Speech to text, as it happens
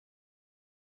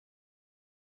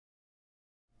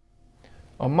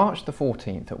On March the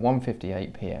 14th at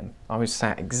 1:58 p.m, I was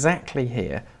sat exactly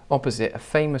here opposite a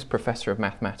famous professor of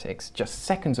mathematics, just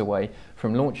seconds away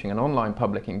from launching an online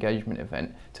public engagement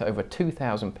event to over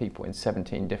 2,000 people in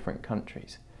 17 different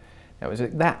countries. Now, it was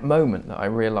at that moment that I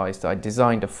realised I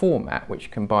designed a format which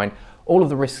combined all of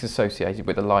the risks associated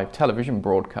with a live television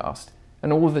broadcast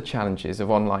and all of the challenges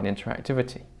of online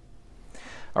interactivity.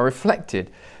 I reflected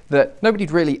that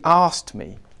nobody'd really asked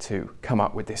me to come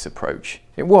up with this approach.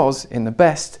 It was, in the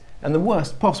best and the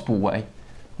worst possible way,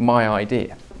 my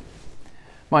idea.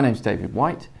 My name's David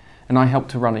White, and I help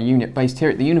to run a unit based here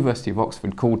at the University of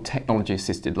Oxford called Technology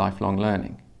Assisted Lifelong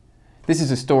Learning. This is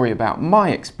a story about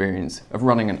my experience of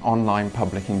running an online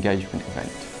public engagement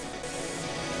event.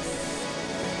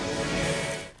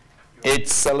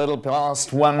 It's a little past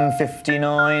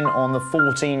 1:59 on the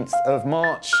 14th of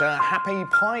March. Happy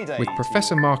Pi Day! With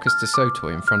Professor Marcus de Soto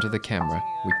in front of the camera,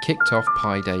 we kicked off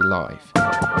Pi Day Live.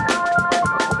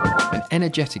 An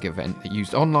energetic event that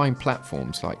used online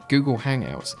platforms like Google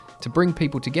Hangouts to bring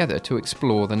people together to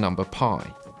explore the number pi.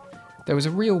 There was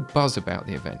a real buzz about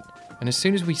the event, and as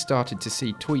soon as we started to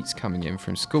see tweets coming in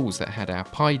from schools that had our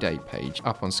Pi Day page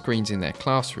up on screens in their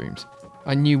classrooms,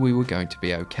 I knew we were going to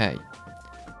be okay.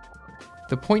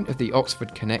 The point of the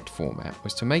Oxford Connect format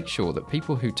was to make sure that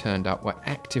people who turned up were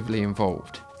actively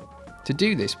involved. To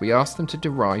do this, we asked them to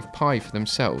derive pi for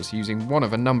themselves using one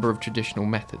of a number of traditional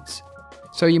methods.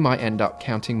 So you might end up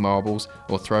counting marbles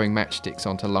or throwing matchsticks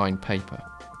onto lined paper.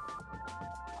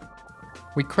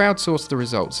 We crowdsourced the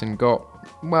results and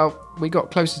we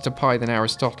got closer to pi than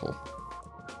Aristotle.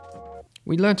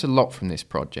 We learnt a lot from this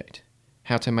project.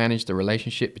 How to manage the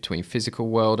relationship between physical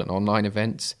world and online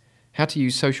events, how to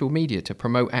use social media to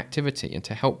promote activity and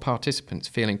to help participants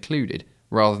feel included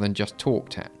rather than just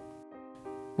talked at.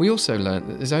 We also learnt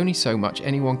that there's only so much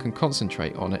anyone can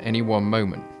concentrate on at any one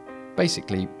moment.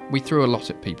 Basically, we threw a lot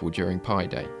at people during Pi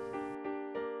Day.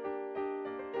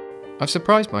 I've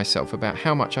surprised myself about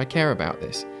how much I care about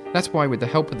this. That's why with the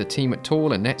help of the team at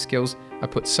Tall and NetSkills, I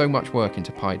put so much work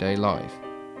into Pi Day Live.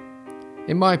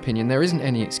 In my opinion, there isn't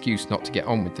any excuse not to get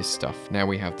on with this stuff now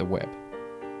we have the web.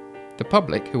 The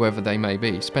public, whoever they may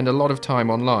be, spend a lot of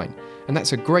time online, and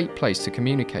that's a great place to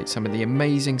communicate some of the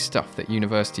amazing stuff that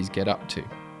universities get up to.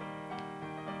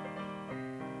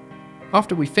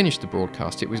 After we finished the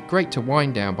broadcast, it was great to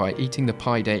wind down by eating the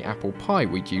Pi Day apple pie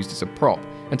we'd used as a prop,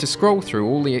 and to scroll through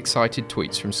all the excited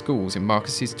tweets from schools in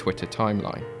Marcus's Twitter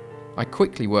timeline. I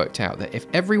quickly worked out that if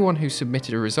everyone who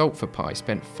submitted a result for Pi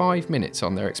spent 5 minutes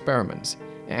on their experiments,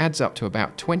 it adds up to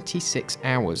about 26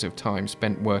 hours of time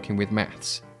spent working with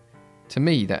maths. To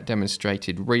me, that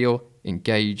demonstrated real,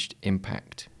 engaged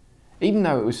impact. Even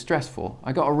though it was stressful,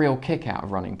 I got a real kick out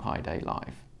of running Pi Day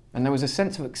Live. And there was a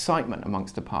sense of excitement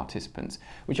amongst the participants,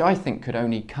 which I think could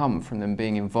only come from them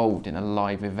being involved in a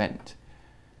live event.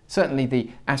 Certainly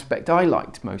the aspect I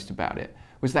liked most about it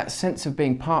was that sense of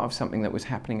being part of something that was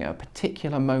happening at a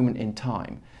particular moment in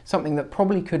time, something that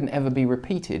probably couldn't ever be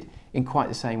repeated in quite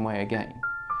the same way again.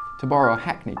 To borrow a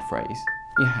hackneyed phrase,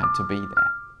 you had to be there.